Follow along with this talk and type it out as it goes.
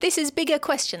This is Bigger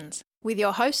Questions with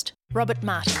your host, Robert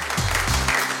Martin.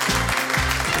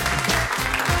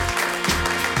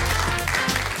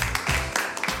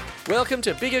 Welcome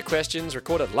to Bigger Questions,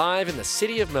 recorded live in the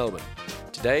city of Melbourne.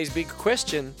 Today's big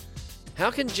question: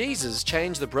 how can Jesus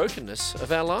change the brokenness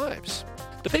of our lives?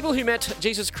 The people who met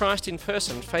Jesus Christ in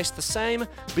person faced the same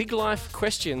big life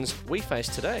questions we face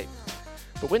today.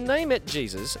 But when they met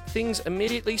Jesus, things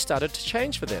immediately started to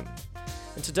change for them.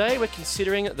 And today we're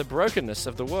considering the brokenness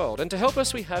of the world. And to help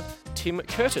us, we have Tim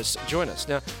Curtis join us.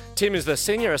 Now, Tim is the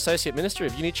Senior Associate Minister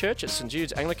of Uni Church at St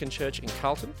Jude's Anglican Church in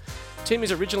Carlton. Tim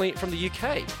is originally from the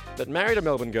UK, but married a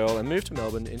Melbourne girl and moved to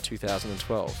Melbourne in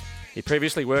 2012. He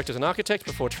previously worked as an architect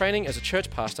before training as a church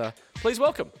pastor. Please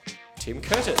welcome Tim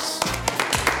Curtis.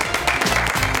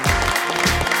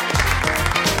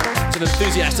 It's an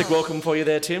enthusiastic welcome for you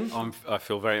there, Tim. I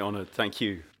feel very honoured. Thank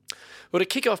you. Well, to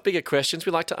kick off Bigger Questions,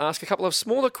 we like to ask a couple of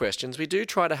smaller questions. We do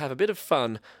try to have a bit of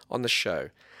fun on the show.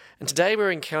 And today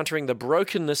we're encountering the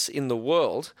brokenness in the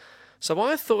world. So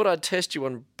I thought I'd test you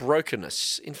on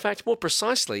brokenness. In fact, more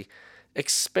precisely,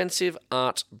 expensive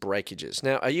art breakages.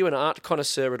 Now, are you an art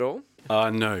connoisseur at all?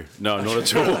 No, not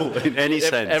at all, in any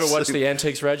sense. Ever watched the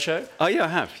Antiques Roadshow? Oh, yeah, I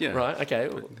have, yeah. Right, okay.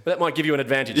 Well, that might give you an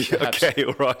advantage, perhaps. Okay,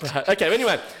 all right. Okay,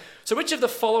 anyway. So which of the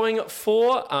following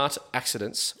 4 art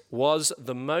accidents was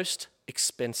the most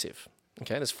expensive?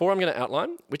 Okay, there's 4 I'm going to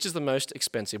outline. Which is the most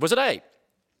expensive? Was it A,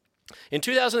 in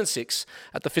 2006,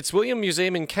 at the Fitzwilliam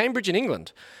Museum in Cambridge in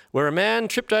England, where a man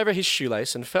tripped over his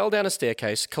shoelace and fell down a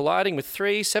staircase, colliding with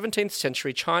 3 17th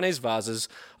century Chinese vases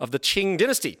of the Qing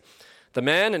dynasty? The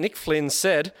man, Nick Flynn,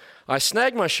 said, "I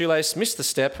snagged my shoelace, missed the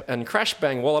step, and crash,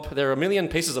 bang, wallop, there are a million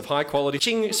pieces of high-quality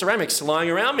Qing ceramics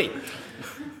lying around me."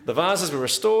 The vases were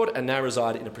restored and now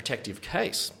reside in a protective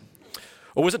case.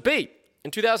 Or was it B,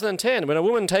 in 2010, when a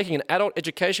woman taking an adult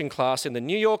education class in the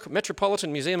New York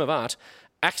Metropolitan Museum of Art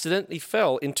accidentally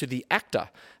fell into The Actor,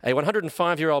 a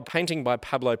 105-year-old painting by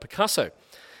Pablo Picasso.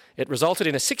 It resulted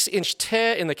in a 6-inch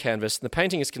tear in the canvas, and the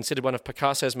painting is considered one of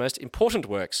Picasso's most important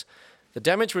works. The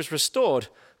damage was restored,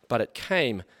 but it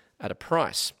came at a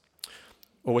price.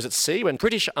 Or was it C, when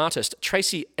British artist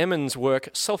Tracey Emin's work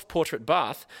Self-Portrait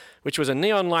Bath, which was a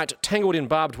neon light tangled in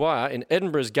barbed wire in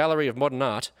Edinburgh's Gallery of Modern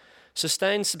Art,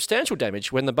 sustained substantial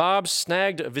damage when the barbs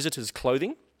snagged a visitor's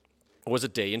clothing? Or was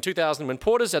it D, in 2000, when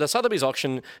porters at a Sotheby's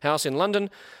auction house in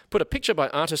London put a picture by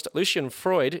artist Lucian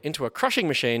Freud into a crushing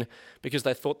machine because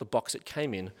they thought the box it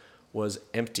came in was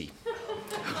empty?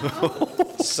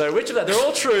 So which of that? They're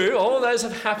all true. All of those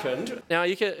have happened. Now,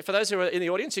 you can, for those who are in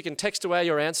the audience, you can text away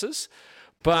your answers.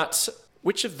 But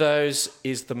which of those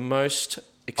is the most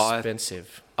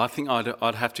expensive? I think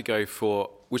I'd have to go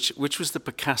for... Which was the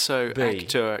Picasso B.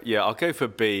 actor? Yeah, I'll go for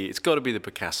B. It's got to be the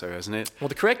Picasso, hasn't it? Well,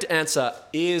 the correct answer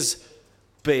is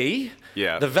B.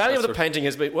 Yeah. The value of the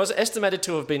painting was estimated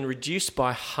to have been reduced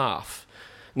by half.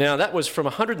 Now, that was from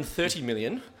 $130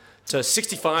 million to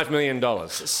 $65 million.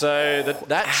 So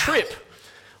that trip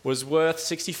was worth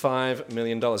 $65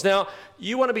 million. Now,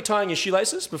 you want to be tying your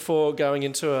shoelaces before going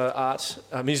into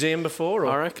a museum before?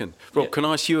 Or? I reckon. Rob, Can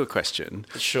I ask you a question?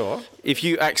 Sure. If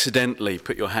you accidentally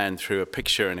put your hand through a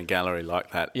picture in a gallery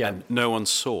like that and no one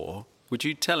saw, would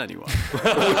you tell anyone?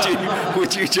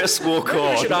 would you just walk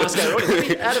on? We should ask our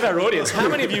audience. Out of our audience, how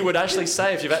many of you would actually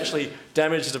say if you've actually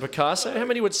damaged a Picasso? How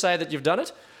many would say that you've done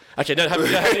it? Okay, you don't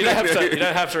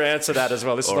have to answer that as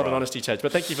well. This is not an honesty change.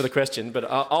 But thank you for the question. But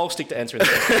I'll stick to answering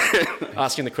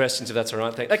asking the questions if that's all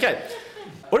right. Okay.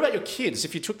 What about your kids?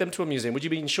 If you took them to a museum, would you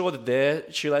be ensure that their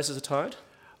shoelaces are tied?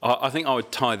 I think I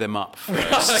would tie them up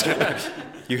first. Have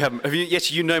you?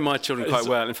 Yes, you know my children quite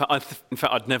well. In fact,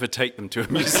 I'd never take them to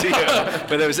a museum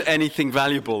where there was anything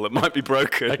valuable that might be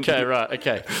broken. Okay, right.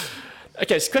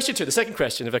 Okay, so question 2, the second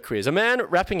question of our quiz. A man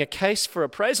wrapping a case for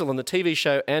appraisal on the TV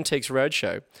show Antiques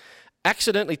Roadshow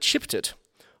accidentally chipped it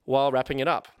while wrapping it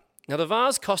up. Now, the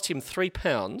vase cost him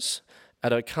 £3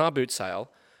 at a car boot sale.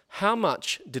 How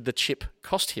much did the chip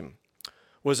cost him?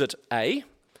 Was it A,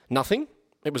 nothing?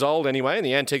 It was old anyway, and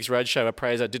the Antiques Roadshow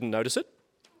appraiser didn't notice it.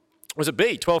 Was it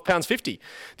B, £12.50?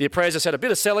 The appraiser said a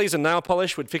bit of sellies and nail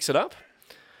polish would fix it up.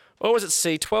 Or was it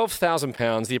C,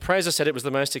 £12,000? The appraiser said it was the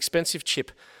most expensive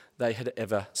chip they had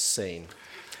ever seen.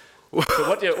 So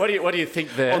what do you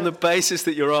think there? On the basis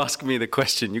that you're asking me the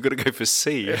question, you've got to go for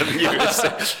C, haven't you?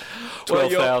 Well,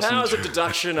 your powers of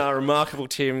deduction are remarkable,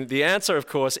 Tim. The answer, of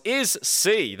course, is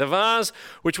C. The vase,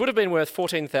 which would have been worth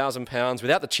 £14,000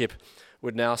 without the chip,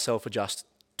 would now sell for just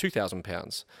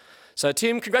 £2,000. So,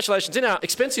 Tim, congratulations. In our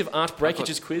expensive art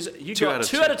breakages quiz, you got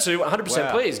 2 out of 2, 100%.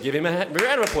 Wow. Please give him a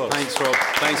round of applause. Thanks, Rob.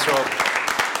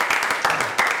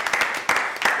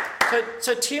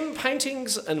 So, Tim,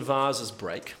 paintings and vases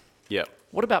break. Yeah.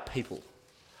 What about people?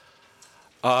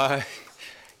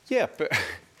 Yeah, but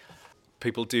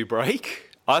people do break.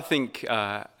 I think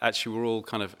actually we're all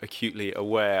kind of acutely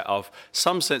aware of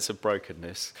some sense of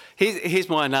brokenness. Here's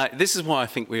my this is why I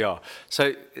think we are.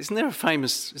 So isn't there a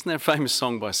famous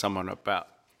song by someone about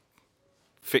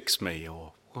fix me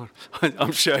or what?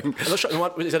 I'm showing. I'm not sure.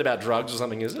 What, is it about drugs or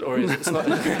something? Is it, or is it, it's not?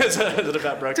 Is it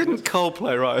about brokenness? Didn't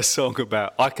Coldplay write a song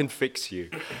about I Can Fix You?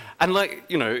 And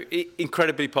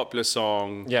incredibly popular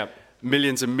song. Yeah.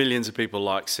 Millions and millions of people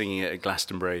like singing it at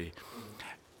Glastonbury.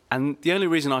 And the only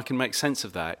reason I can make sense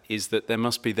of that is that there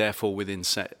must be, therefore,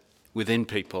 within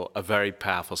people, a very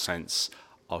powerful sense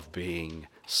of being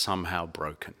somehow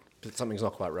broken. But something's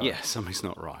not quite right. Yeah, something's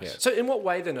not right. Yeah. So in what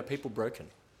way, then, are people broken?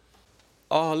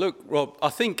 Oh, look, Rob, I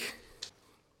think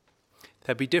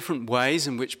there'd be different ways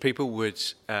in which people would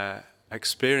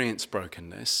experience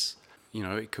brokenness.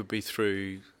 It could be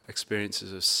through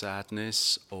experiences of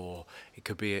sadness, or it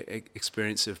could be an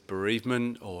experience of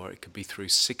bereavement, or it could be through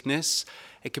sickness.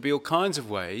 It could be all kinds of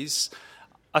ways.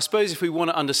 I suppose if we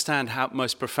want to understand how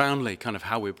most profoundly kind of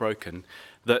how we're broken,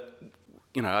 that,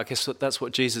 I guess that's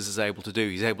what Jesus is able to do.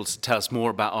 He's able to tell us more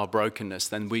about our brokenness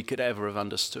than we could ever have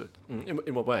understood.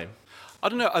 In what way? I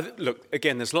don't know. Look,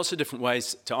 again, there's lots of different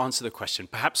ways to answer the question.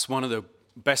 Perhaps one of the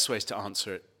best ways to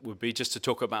answer it would be just to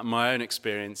talk about my own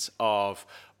experience of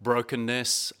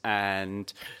brokenness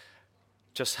and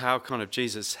just how kind of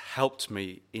Jesus helped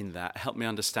me in that, helped me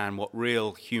understand what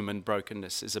real human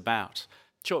brokenness is about.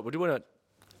 Sure. Would you want to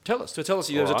tell us? There was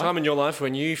a time in your life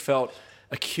when you felt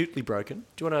acutely broken.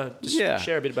 Do you want to just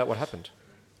share a bit about what happened?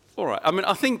 All right. I mean,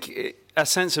 I think a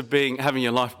sense of having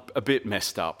your life a bit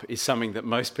messed up is something that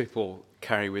most people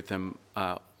carry with them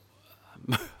a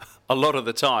lot of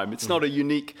the time. It's not a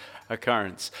unique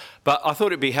occurrence. But I thought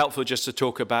it'd be helpful just to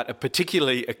talk about a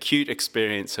particularly acute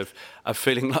experience of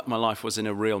feeling like my life was in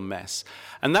a real mess.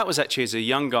 And that was actually as a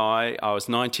young guy. I was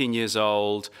 19 years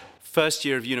old, first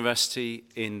year of university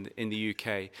in the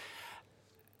UK,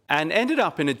 and ended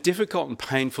up in a difficult and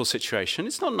painful situation.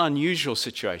 It's not an unusual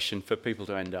situation for people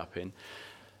to end up in.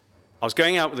 I was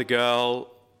going out with a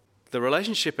girl, the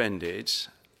relationship ended,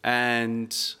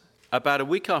 and about a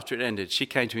week after it ended, she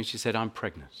came to me and she said, "I'm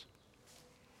pregnant.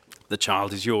 The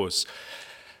child is yours."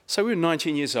 So we were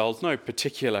 19 years old, no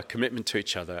particular commitment to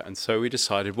each other, and so we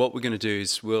decided what we're going to do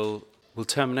is we'll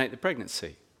terminate the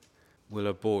pregnancy. We'll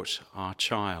abort our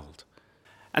child.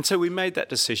 And so we made that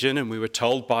decision, and we were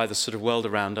told by the sort of world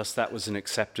around us that was an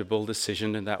acceptable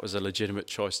decision and that was a legitimate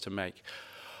choice to make.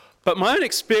 But my own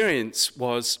experience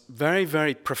was very,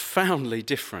 very profoundly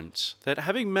different. That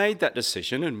having made that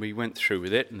decision, and we went through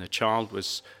with it, and the child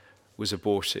was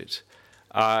aborted,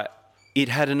 it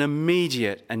had an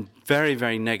immediate and very,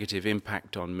 very negative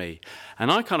impact on me. And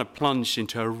I kind of plunged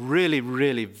into a really,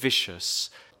 really vicious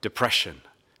depression,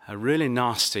 a really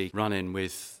nasty run-in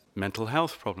with mental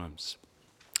health problems.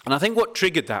 And I think what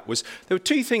triggered that was there were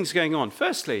two things going on.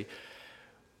 Firstly,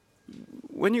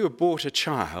 when you abort a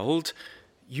child,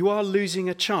 you are losing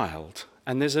a child,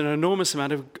 and there's an enormous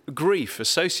amount of grief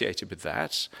associated with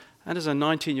that. And as a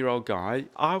 19-year-old guy,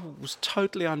 I was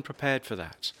totally unprepared for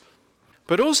that.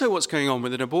 But also what's going on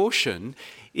with an abortion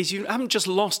is you haven't just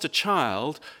lost a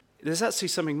child, there's actually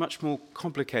something much more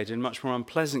complicated and much more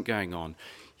unpleasant going on.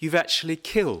 You've actually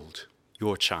killed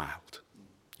your child.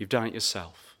 You've done it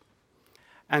yourself.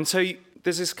 And so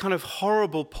there's this kind of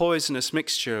horrible, poisonous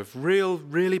mixture of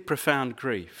really profound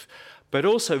grief, but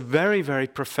also very, very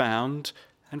profound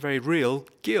and very real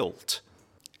guilt.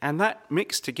 And that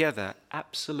mixed together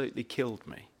absolutely killed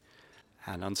me.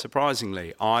 And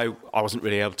unsurprisingly, I wasn't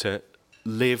really able to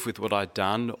live with what I'd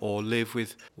done or live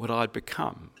with what I'd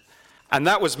become. And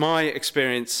that was my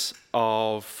experience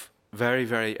of very,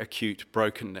 very acute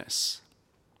brokenness.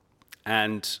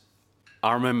 And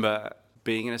I remember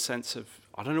being in a sense of,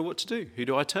 I don't know what to do. Who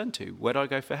do I turn to? Where do I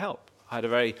go for help? I had a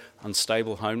very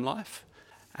unstable home life.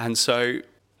 And so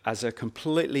as a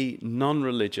completely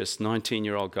non-religious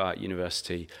 19-year-old guy at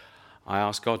university, I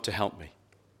asked God to help me.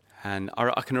 And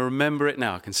I can remember it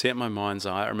now. I can see it in my mind's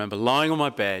eye. I remember lying on my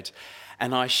bed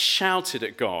and I shouted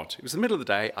at God. It was the middle of the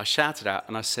day. I shouted out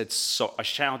and I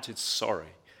shouted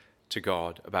sorry to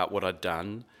God about what I'd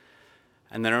done.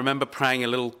 And then I remember praying a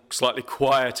little slightly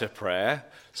quieter prayer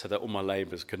so that all my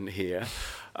neighbours couldn't hear.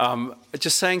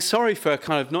 Just saying sorry for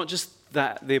kind of not just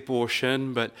the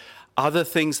abortion, but other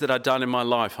things that I'd done in my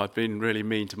life. I'd been really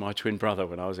mean to my twin brother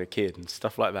when I was a kid and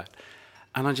stuff like that.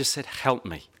 And I just said, help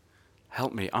me.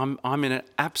 Help me. I'm in an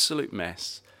absolute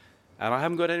mess and I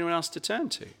haven't got anyone else to turn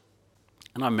to.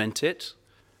 And I meant it.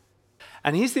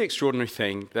 And here's the extraordinary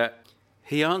thing, that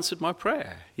he answered my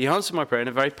prayer. He answered my prayer in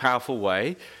a very powerful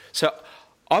way. So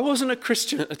I wasn't a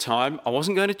Christian at the time. I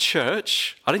wasn't going to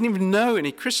church. I didn't even know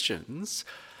any Christians.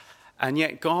 And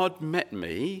yet God met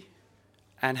me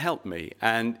and helped me.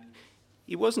 And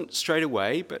it wasn't straight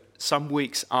away, but some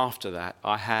weeks after that,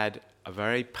 I had a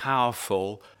very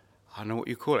powerful, I don't know what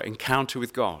you call it, encounter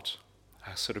with God,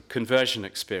 a sort of conversion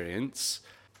experience.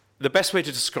 The best way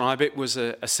to describe it was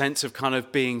a sense of kind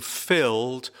of being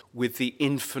filled with the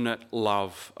infinite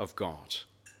love of God.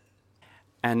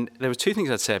 And there were two things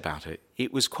I'd say about it.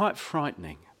 It was quite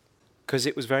frightening because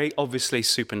it was very obviously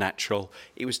supernatural.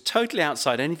 It was totally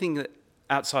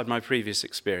outside my previous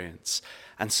experience.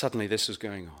 And suddenly this was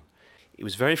going on. It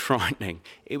was very frightening.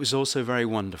 It was also very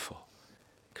wonderful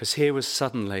because here was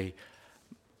suddenly,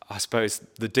 I suppose,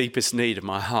 the deepest need of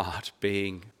my heart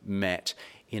being met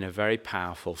in a very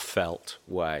powerful, felt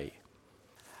way.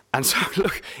 And so,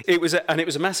 look, it was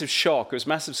a massive shock. It was a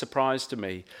massive surprise to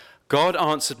me. God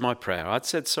answered my prayer. I'd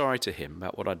said sorry to him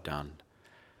about what I'd done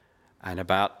and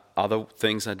about other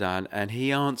things I'd done, and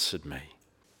he answered me.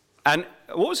 And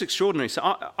what was extraordinary, so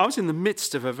I was in the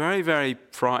midst of a very, very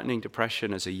frightening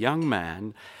depression as a young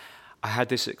man. I had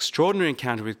this extraordinary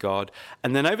encounter with God,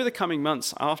 and then over the coming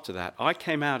months after that, I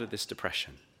came out of this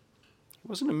depression. It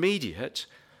wasn't immediate,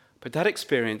 but that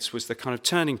experience was the kind of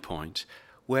turning point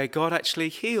where God actually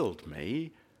healed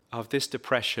me of this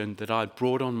depression that I'd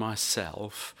brought on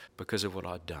myself because of what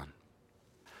I'd done.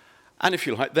 And if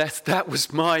you like, that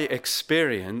was my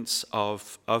experience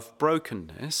of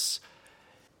brokenness.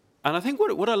 And I think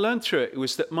what I learned through it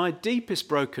was that my deepest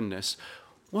brokenness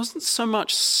wasn't so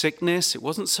much sickness, it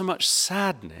wasn't so much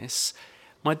sadness.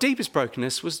 My deepest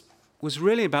brokenness was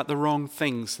really about the wrong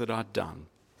things that I'd done.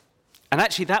 And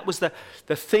actually that was the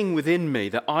thing within me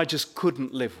that I just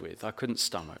couldn't live with, I couldn't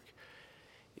stomach.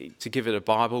 To give it a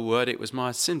Bible word, it was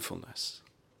my sinfulness.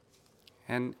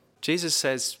 And Jesus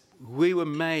says we were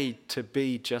made to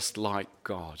be just like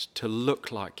God, to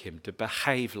look like him, to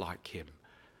behave like him.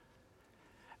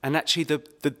 And actually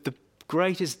the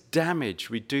greatest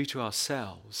damage we do to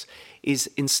ourselves is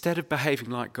instead of behaving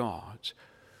like God,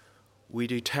 we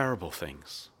do terrible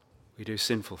things. We do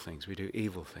sinful things. We do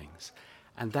evil things.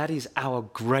 And that is our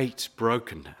great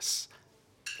brokenness.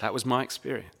 That was my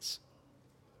experience.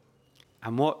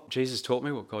 And what Jesus taught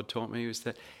me, what God taught me, was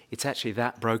that it's actually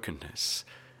that brokenness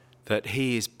that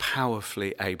he is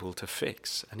powerfully able to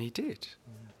fix. And he did.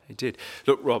 He did.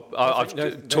 Look, Rob,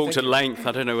 I've talked at length.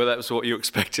 I don't know whether that was what you were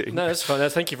expecting. No, that's fine. No,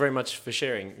 thank you very much for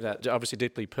sharing that obviously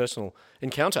deeply personal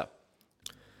encounter.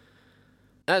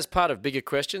 As part of Bigger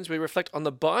Questions, we reflect on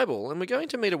the Bible, and we're going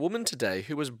to meet a woman today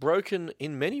who was broken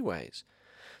in many ways.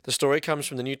 The story comes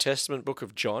from the New Testament book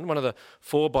of John, one of the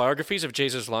 4 biographies of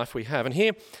Jesus' life we have. And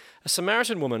here, a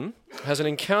Samaritan woman has an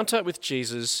encounter with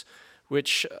Jesus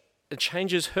which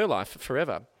changes her life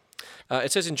forever.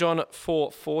 It says in John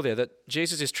 4:4 there that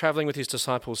Jesus is traveling with his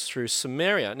disciples through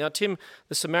Samaria. Now, Tim,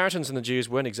 the Samaritans and the Jews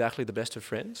weren't exactly the best of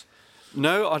friends.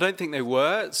 No, I don't think they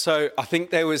were. So I think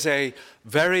there was a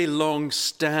very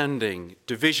long-standing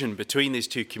division between these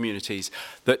two communities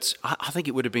that I think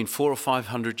it would have been 400 or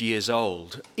 500 years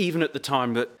old, even at the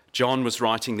time that John was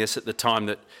writing this, at the time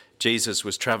that Jesus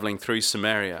was traveling through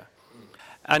Samaria.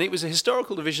 And it was a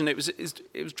historical division. It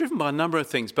was driven by a number of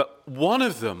things, but one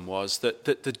of them was that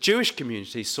the Jewish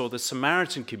community saw the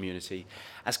Samaritan community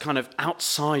as kind of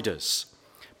outsiders,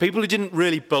 people who didn't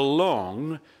really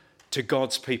belong to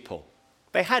God's people.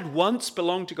 They had once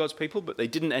belonged to God's people, but they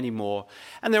didn't anymore.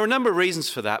 And there were a number of reasons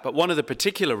for that, but one of the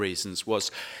particular reasons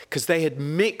was because they had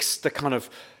mixed the kind of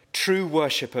true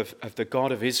worship of the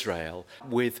God of Israel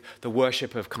with the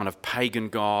worship of kind of pagan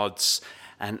gods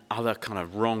and other kind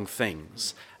of wrong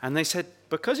things. And they said,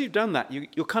 because you've done that,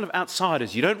 you're kind of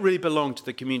outsiders. You don't really belong to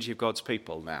the community of God's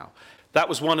people now. That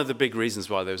was one of the big reasons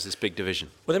why there was this big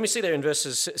division. Well, then we see there in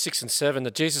verses 6 and 7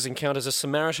 that Jesus encounters a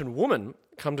Samaritan woman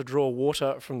come to draw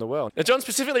water from the well. Now, John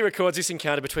specifically records this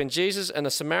encounter between Jesus and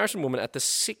a Samaritan woman at the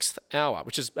 6th hour,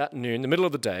 which is at noon, the middle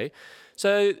of the day.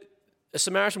 So a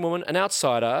Samaritan woman, an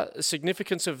outsider, the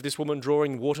significance of this woman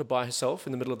drawing water by herself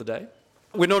in the middle of the day?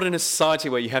 We're not in a society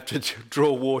where you have to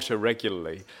draw water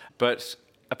regularly, but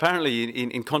apparently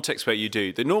in contexts where you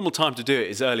do, the normal time to do it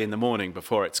is early in the morning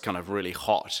before it's kind of really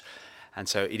hot. And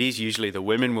so it is usually the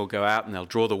women will go out and they'll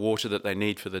draw the water that they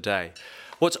need for the day.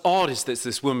 What's odd is that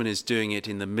this woman is doing it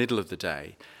in the middle of the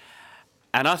day.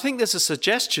 And I think there's a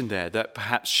suggestion there that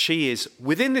perhaps she is,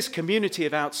 within this community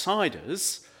of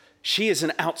outsiders, she is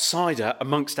an outsider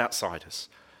amongst outsiders.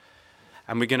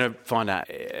 And we're going to find out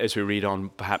as we read on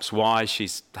perhaps why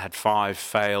she's had 5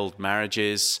 failed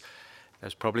marriages.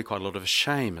 There's probably quite a lot of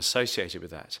shame associated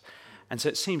with that. And so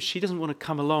it seems she doesn't want to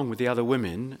come along with the other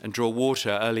women and draw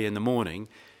water early in the morning.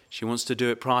 She wants to do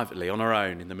it privately, on her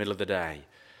own, in the middle of the day,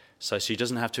 so she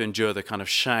doesn't have to endure the kind of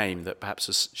shame that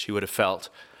perhaps she would have felt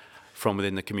from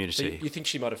within the community. You think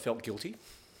she might have felt guilty?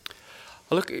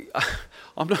 Look,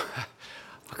 I'm not.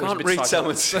 I can't bit read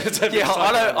someone's.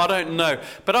 I don't know.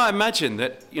 But I imagine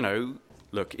that,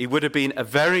 look, it would have been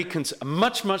a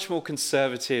much more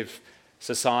conservative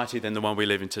society than the one we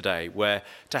live in today, where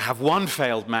to have one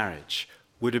failed marriage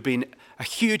would have been a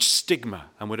huge stigma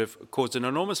and would have caused an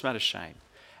enormous amount of shame.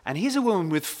 And here's a woman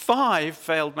with 5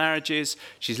 failed marriages.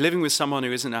 She's living with someone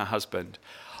who isn't her husband.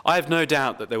 I have no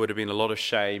doubt that there would have been a lot of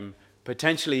shame,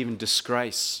 potentially even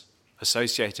disgrace,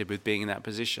 associated with being in that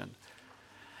position.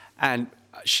 And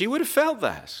she would have felt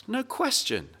that, no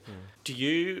question. Do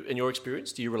you, in your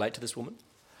experience, do you relate to this woman?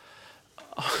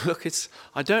 Oh, look,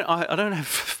 I don't have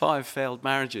 5 failed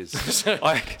marriages.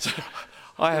 I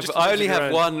only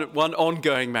have one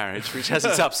ongoing marriage, which has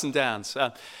its ups and downs.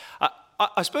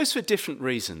 I suppose for different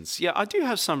reasons. Yeah, I do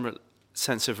have some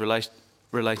sense of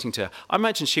relating to her. I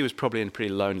imagine she was probably in a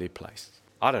pretty lonely place.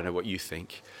 I don't know what you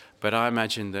think, but I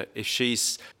imagine that if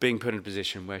she's being put in a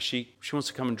position where she wants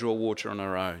to come and draw water on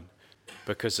her own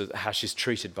because of how she's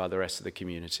treated by the rest of the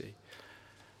community,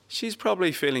 she's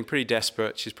probably feeling pretty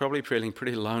desperate. She's probably feeling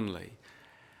pretty lonely.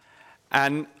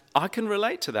 And I can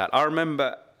relate to that. I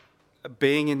remember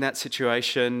being in that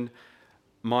situation.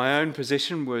 My own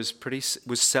position was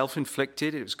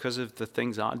self-inflicted. It was because of the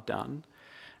things I'd done,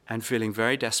 and feeling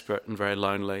very desperate and very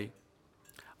lonely.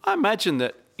 I imagine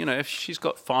that, if she's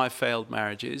got 5 failed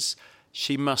marriages,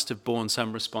 she must have borne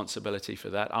some responsibility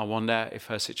for that. I wonder if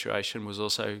her situation was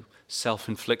also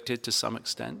self-inflicted to some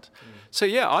extent. So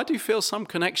yeah, I do feel some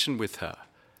connection with her.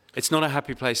 It's not a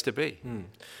happy place to be.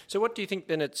 So what do you think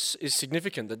then is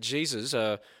significant that Jesus,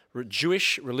 a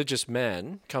Jewish religious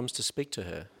man, comes to speak to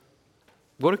her?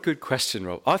 What a good question,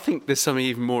 Rob. I think there's something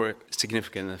even more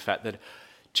significant in the fact that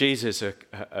Jesus, a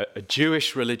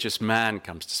Jewish religious man,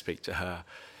 comes to speak to her.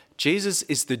 Jesus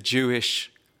is the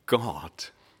Jewish God.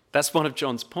 That's one of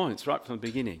John's points right from the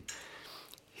beginning.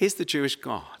 He's the Jewish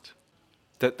God,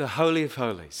 the Holy of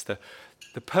Holies,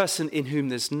 the person in whom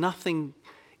there's nothing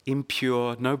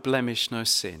impure, no blemish, no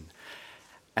sin.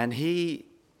 And he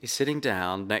is sitting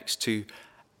down next to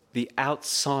the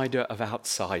outsider of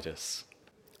outsiders,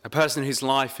 a person whose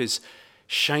life is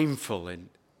shameful in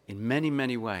many,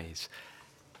 many ways.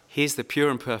 Here's the pure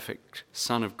and perfect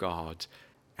Son of God,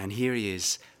 and here he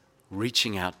is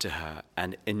reaching out to her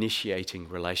and initiating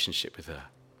relationship with her.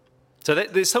 So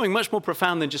there's something much more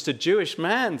profound than just a Jewish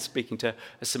man speaking to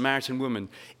a Samaritan woman.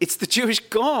 It's the Jewish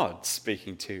God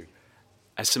speaking to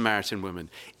a Samaritan woman.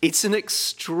 It's an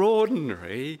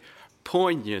extraordinary,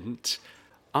 poignant,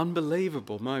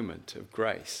 unbelievable moment of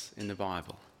grace in the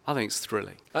Bible. I think it's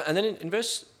thrilling. And then in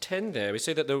verse 10 there, we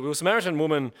see that the Samaritan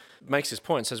woman makes this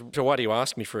point, says, "So why do you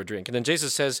ask me for a drink?" And then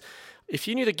Jesus says, "If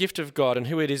you knew the gift of God and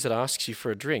who it is that asks you for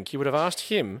a drink, you would have asked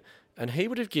him, and he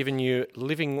would have given you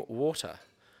living water."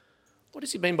 What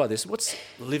does he mean by this? What's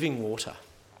living water?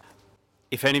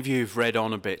 If any of you have read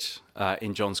on a bit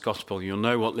in John's Gospel, you'll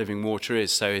know what living water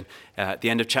is. So at the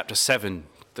end of chapter 7,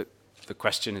 the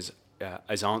question is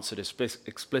answered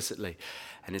explicitly.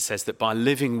 And it says that by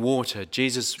living water,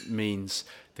 Jesus means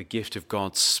the gift of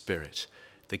God's Spirit,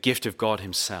 the gift of God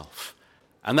himself.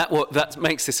 And that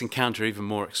makes this encounter even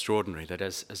more extraordinary, that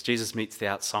as Jesus meets the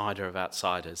outsider of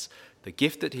outsiders, the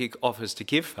gift that he offers to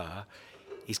give her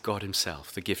is God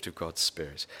himself, the gift of God's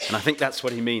Spirit. And I think that's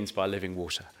what he means by living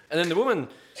water. And then the woman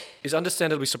is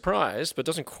understandably surprised, but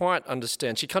doesn't quite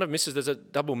understand. She kind of misses, there's a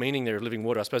double meaning there of living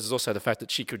water. I suppose there's also the fact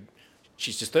that she's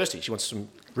just thirsty. She wants some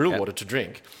real water to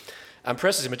drink. And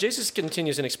presses him. But Jesus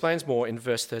continues and explains more in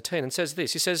verse 13 and says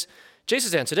this. He says,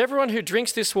 Jesus answered, "Everyone who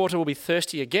drinks this water will be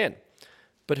thirsty again.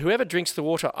 But whoever drinks the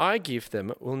water I give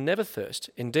them will never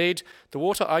thirst. Indeed, the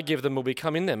water I give them will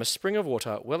become in them a spring of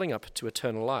water welling up to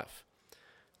eternal life."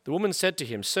 The woman said to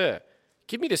him, "Sir,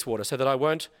 give me this water so that I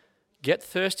won't get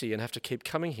thirsty and have to keep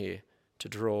coming here to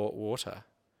draw water."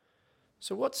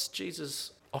 So what's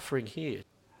Jesus offering here?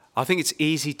 I think it's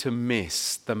easy to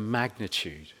miss the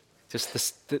magnitude, just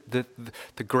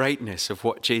the greatness of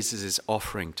what Jesus is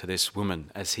offering to this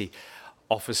woman as he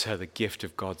offers her the gift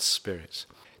of God's Spirit.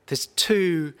 There's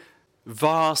 2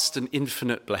 vast and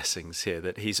infinite blessings here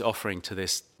that he's offering to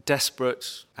this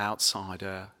desperate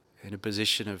outsider in a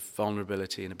position of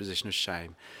vulnerability, in a position of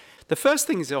shame. The first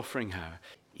thing he's offering her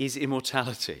is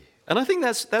immortality. And I think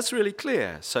that's really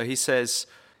clear. So he says,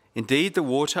 "Indeed, the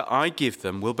water I give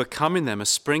them will become in them a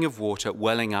spring of water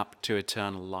welling up to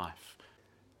eternal life."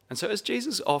 And so as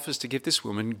Jesus offers to give this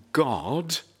woman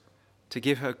God, to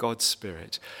give her God's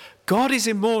Spirit, God is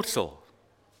immortal.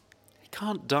 He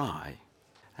can't die.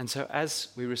 And so as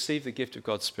we receive the gift of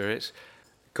God's Spirit,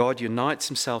 God unites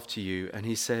himself to you and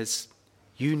he says,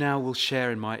 you now will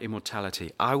share in my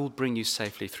immortality. I will bring you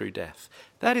safely through death.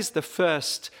 That is the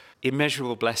first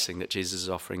immeasurable blessing that Jesus is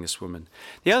offering this woman.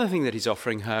 The other thing that he's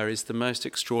offering her is the most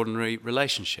extraordinary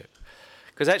relationship.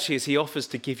 Because actually, as he offers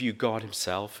to give you God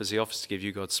himself, as he offers to give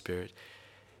you God's Spirit,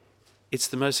 it's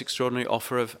the most extraordinary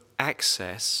offer of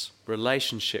access,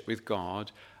 relationship with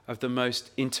God of the most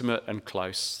intimate and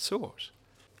close sort.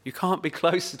 You can't be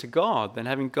closer to God than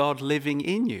having God living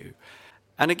in you.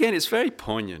 And again, it's very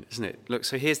poignant, isn't it? Look,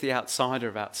 so here's the outsider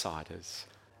of outsiders.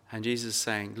 And Jesus is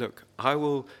saying, look, I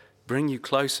will bring you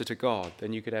closer to God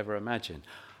than you could ever imagine.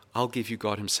 I'll give you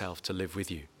God himself to live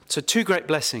with you. So two great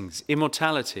blessings,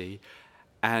 immortality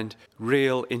and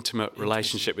real intimate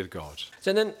relationship with God.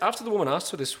 And then after the woman asked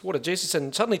for this water, Jesus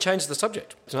suddenly changes the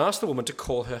subject and asked the woman to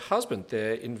call her husband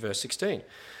there in verse 16.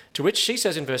 To which she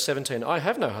says in verse 17, I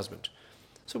have no husband.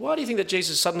 So why do you think that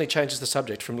Jesus suddenly changes the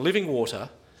subject from living water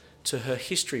to her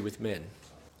history with men?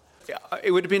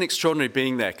 It would have been extraordinary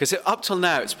being there, because up till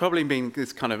now it's probably been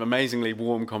this kind of amazingly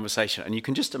warm conversation, and you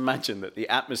can just imagine that the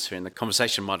atmosphere in the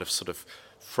conversation might have sort of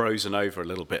frozen over a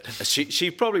little bit. She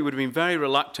probably would have been very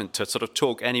reluctant to sort of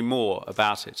talk any more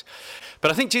about it.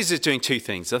 But I think Jesus is doing two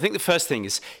things. I think the first thing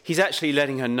is he's actually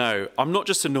letting her know, I'm not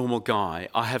just a normal guy,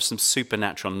 I have some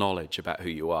supernatural knowledge about who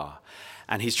you are.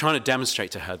 And he's trying to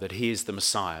demonstrate to her that he is the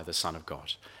Messiah, the Son of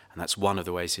God. And that's one of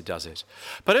the ways he does it.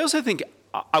 But I also think,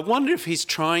 I wonder if he's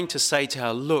trying to say to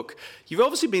her, look, you've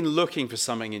obviously been looking for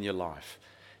something in your life.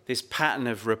 This pattern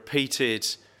of repeated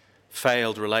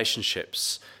failed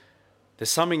relationships. There's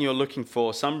something you're looking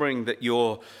for, something that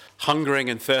you're hungering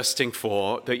and thirsting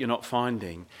for that you're not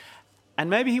finding. And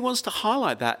maybe he wants to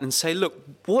highlight that and say, look,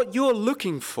 what you're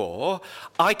looking for,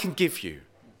 I can give you.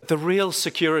 The real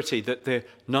security that the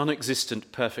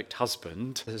non-existent perfect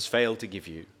husband has failed to give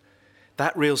you.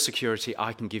 That real security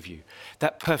I can give you.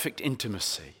 That perfect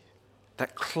intimacy.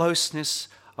 That closeness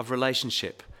of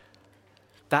relationship.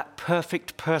 That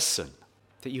perfect person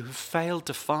that you have failed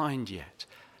to find yet.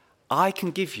 I can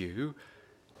give you,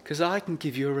 because I can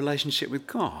give you a relationship with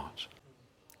God.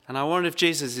 And I wonder if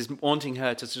Jesus is wanting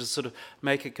her to just sort of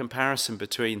make a comparison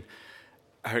between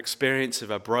her experience of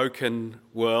a broken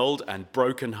world and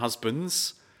broken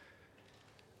husbands,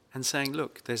 and saying,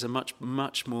 look, there's a much,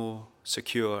 much more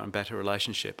secure and better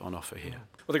relationship on offer here.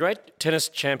 Well, the great tennis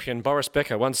champion Boris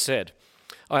Becker once said,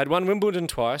 I had won Wimbledon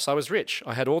twice, I was rich,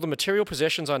 I had all the material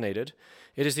possessions I needed.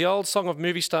 It is the old song of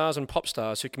movie stars and pop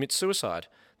stars who commit suicide.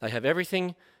 They have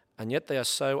everything, and yet they are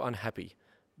so unhappy.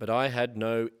 But I had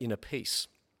no inner peace.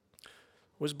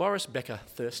 Was Boris Becker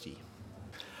thirsty?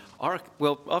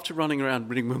 Well, after running around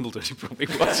winning Wimbledon, he probably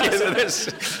was.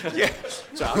 Yeah.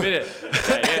 So, I mean,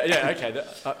 okay.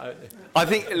 I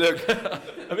think, look,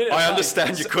 I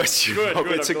understand your question. Good,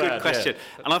 It's a good question.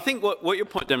 Yeah. And I think what your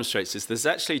point demonstrates is there's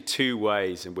actually two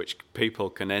ways in which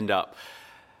people can end up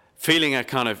feeling a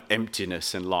kind of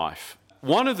emptiness in life.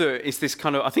 One of is this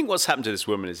kind of, I think what's happened to this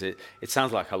woman is it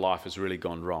sounds like her life has really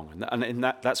gone wrong. And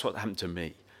that's what happened to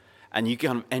me. And you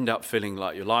kind of end up feeling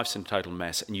like your life's in total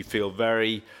mess and you feel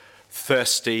very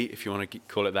thirsty, if you want to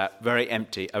call it that, very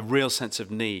empty, a real sense of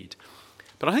need.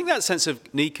 But I think that sense of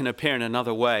need can appear in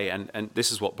another way, and this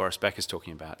is what Boris Becker is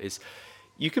talking about, is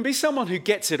you can be someone who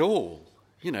gets it all,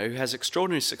 who has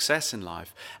extraordinary success in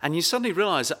life, and you suddenly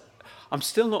realise, I'm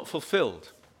still not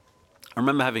fulfilled. I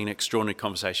remember having an extraordinary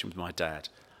conversation with my dad.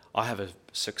 I have a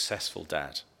successful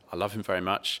dad. I love him very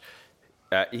much.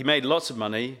 He made lots of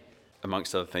money,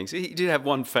 amongst other things. He did have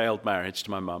one failed marriage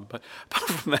to my mum, but apart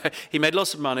from that, he made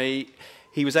lots of money.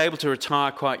 He was able to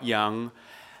retire quite young.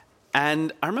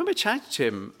 And I remember chatting to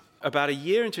him about a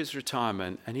year into his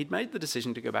retirement, and he'd made the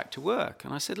decision to go back to work.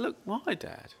 And I said, look, why,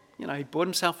 Dad? He bought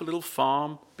himself a little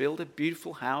farm, built a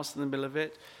beautiful house in the middle of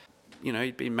it.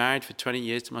 He'd been married for 20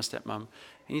 years to my stepmom.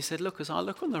 And he said, look, as I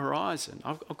look on the horizon,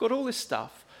 I've got all this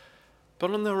stuff, but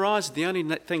on the horizon, the only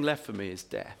thing left for me is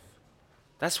death.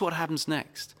 That's what happens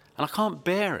next. And I can't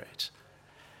bear it.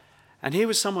 And here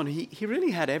was someone, he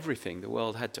really had everything the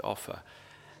world had to offer.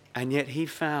 And yet he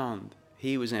found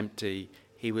he was empty,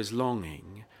 he was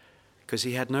longing, because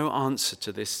he had no answer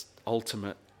to this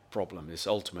ultimate problem, this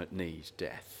ultimate need,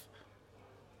 death,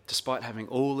 despite having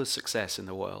all the success in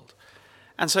the world.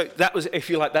 And so that was, if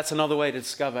you like, that's another way to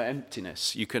discover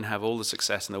emptiness. You can have all the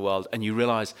success in the world and you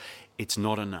realise it's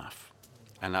not enough.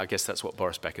 And I guess that's what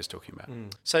Boris Becker is talking about.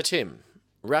 So Tim,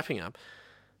 wrapping up,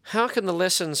 how can the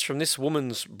lessons from this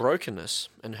woman's brokenness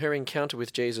and her encounter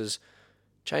with Jesus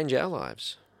change our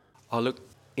lives? Oh, look,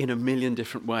 in a million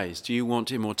different ways. Do you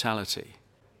want immortality?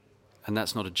 And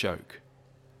that's not a joke.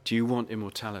 Do you want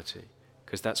immortality?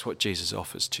 Because that's what Jesus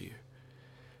offers to you.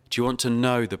 Do you want to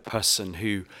know the person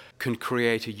who can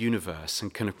create a universe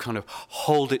and can kind of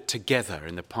hold it together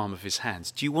in the palm of his hands?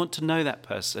 Do you want to know that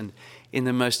person in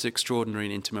the most extraordinary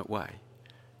and intimate way?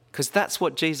 Because that's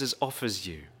what Jesus offers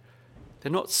you.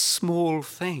 They're not small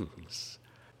things.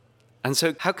 And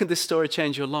so how can this story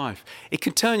change your life? It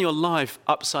can turn your life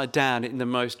upside down in the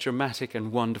most dramatic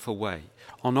and wonderful way.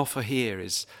 On offer here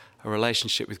is a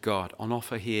relationship with God. On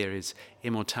offer here is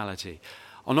immortality.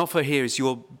 On offer here is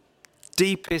your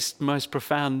deepest, most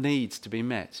profound needs to be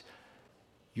met.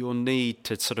 Your need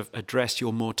to sort of address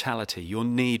your mortality, your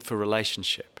need for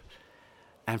relationship,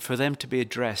 and for them to be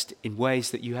addressed in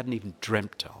ways that you hadn't even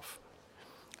dreamt of.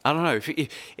 I don't know,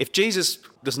 if Jesus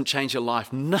doesn't change your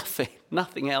life,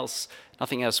 nothing else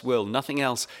will. Nothing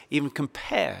else even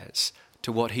compares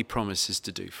to what he promises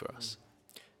to do for us.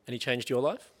 And he changed your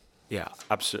life? Yeah,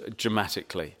 absolutely,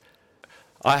 dramatically.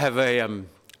 I have a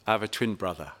twin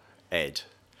brother, Ed.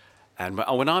 And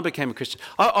when I became a Christian,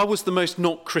 I was the most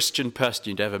not Christian person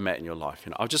you'd ever met in your life.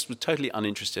 I just was totally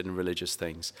uninterested in religious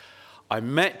things. I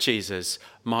met Jesus,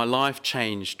 my life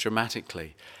changed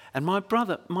dramatically. And my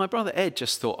brother Ed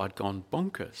just thought I'd gone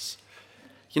bonkers.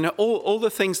 All the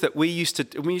things that we used to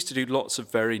do lots of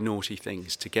very naughty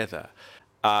things together.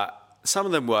 Some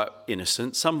of them were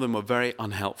innocent, some of them were very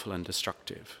unhelpful and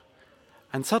destructive.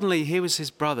 And suddenly here was his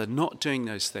brother not doing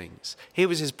those things. Here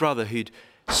was his brother who'd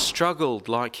struggled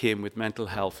like him with mental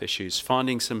health issues,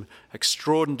 finding some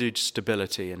extraordinary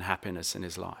stability and happiness in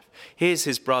his life. Here's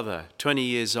his brother, 20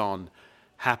 years on,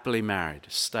 happily married,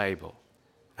 stable.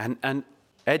 And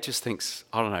Ed just thinks,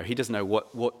 I don't know, he doesn't know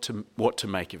what to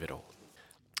make of it all.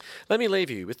 Let me leave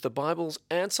you with the Bible's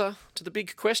answer to the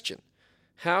big question.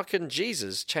 How can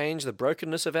Jesus change the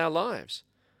brokenness of our lives?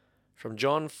 From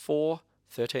John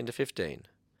 4:13-15.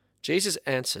 Jesus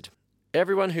answered,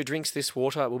 "Everyone who drinks this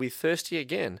water will be thirsty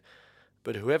again,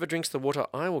 but whoever drinks the water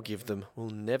I will give them will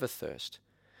never thirst.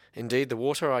 Indeed, the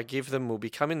water I give them will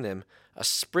become in them a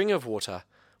spring of water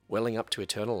welling up to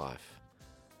eternal life."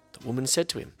 The woman said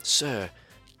to him, "Sir,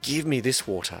 give me this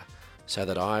water so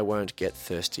that I won't get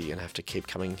thirsty and have to keep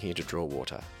coming here to draw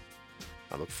water."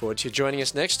 I look forward to you joining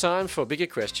us next time for Bigger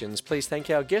Questions. Please thank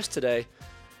our guest today,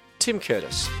 Tim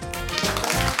Curtis.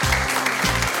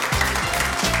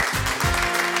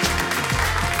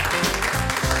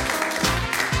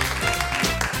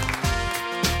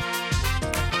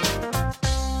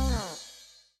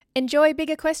 Enjoy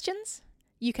Bigger Questions?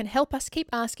 You can help us keep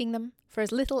asking them for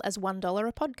as little as $1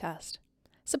 a podcast.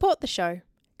 Support the show.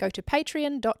 Go to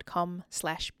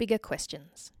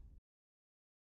patreon.com/biggerquestions.